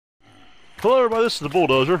Hello everybody, this is the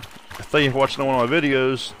Bulldozer. Thank you for watching one of my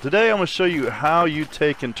videos. Today I'm going to show you how you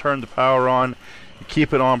take and turn the power on and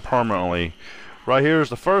keep it on permanently. Right here is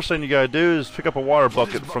the first thing you got to do is pick up a water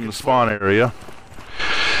bucket from the spawn area.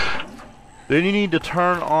 Then you need to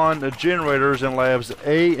turn on the generators in labs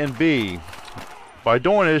A and B. By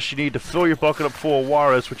doing this, you need to fill your bucket up full of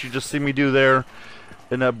water. That's what you just see me do there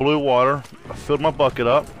in that blue water. I filled my bucket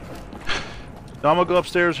up. Now I'm going to go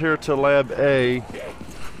upstairs here to lab A.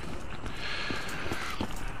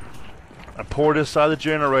 I pour this out of the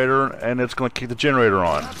generator and it's going to keep the generator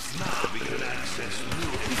on.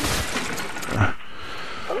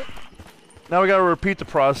 Now we got to repeat the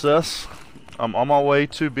process. I'm on my way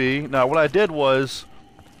to B. Now what I did was,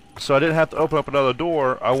 so I didn't have to open up another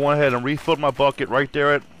door, I went ahead and refilled my bucket right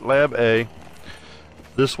there at lab A.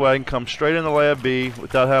 This way I can come straight into lab B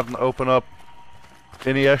without having to open up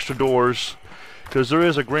any extra doors. Because there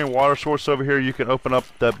is a green water source over here, you can open up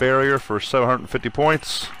that barrier for 750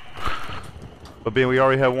 points. But being we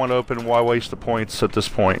already have one open, why waste the points at this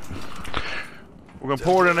point? We're going to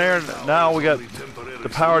pour it in there, and now we got the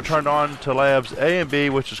power turned on to labs A and B,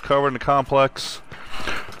 which is covered in the complex.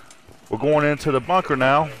 We're going into the bunker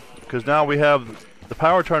now, because now we have the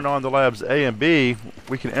power turned on to labs A and B.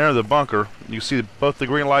 We can enter the bunker. You see both the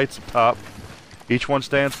green lights up top. Each one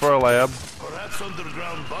stands for a lab. Perhaps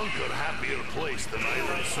underground bunker, happier place than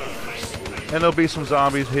island surface. And there'll be some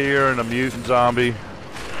zombies here and a mutant zombie.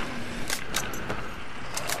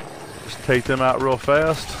 Just take them out real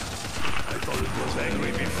fast. I thought it was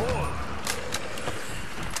angry before.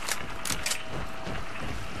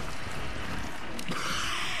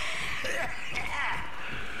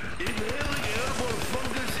 Inhaling airborne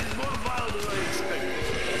fungus is more vile than I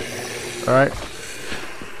expected. Alright.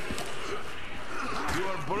 You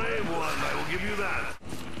are a brave one, I will give you that.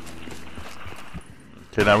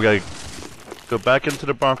 Okay, now we gotta go back into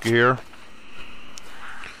the bunker here.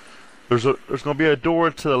 There's going to be a door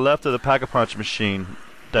to the left of the pack-a-punch machine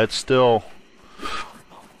that's still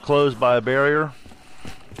closed by a barrier.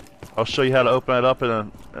 I'll show you how to open it up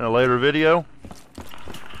in a later video.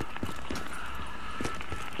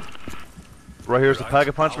 Right here's the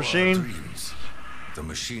pack-a-punch machine.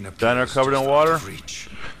 Down there covered in water.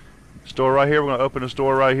 This door right here, we're going to open this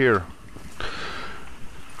door right here.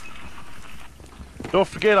 Don't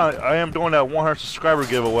forget, I am doing that 100 subscriber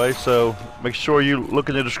giveaway, so make sure you look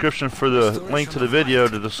in the description for the link to the video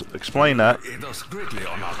to just explain that.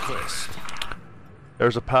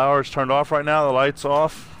 There's the power, it's turned off right now, the light's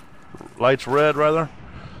off. Light's red, rather.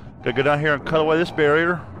 Gotta go down here and cut away this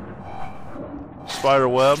barrier. Spider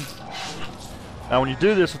web. Now when you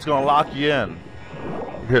do this, it's gonna lock you in.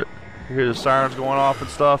 You hear the sirens going off and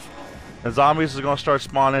stuff. And zombies are gonna start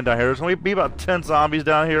spawning down here. There's gonna be about 10 zombies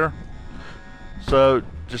down here. So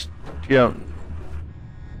just, you know,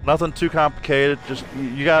 nothing too complicated. Just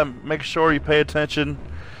you gotta make sure you pay attention,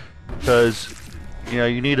 because you know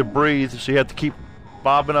you need to breathe, so you have to keep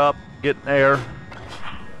bobbing up, getting air.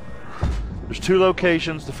 There's two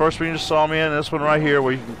locations. The first one you just saw me in, and this one right here,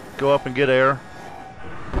 where you can go up and get air.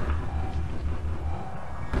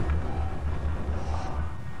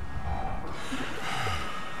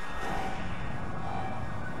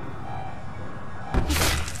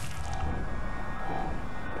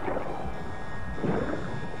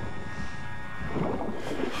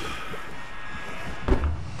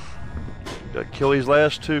 Got to kill these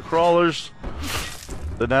last two crawlers,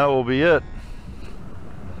 then that will be it.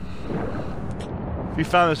 If you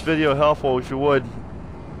found this video helpful, if you would,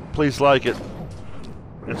 please like it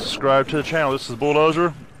and subscribe to the channel. This is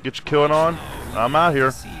Bulldozer. Get your killing on. I'm out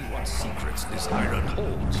here.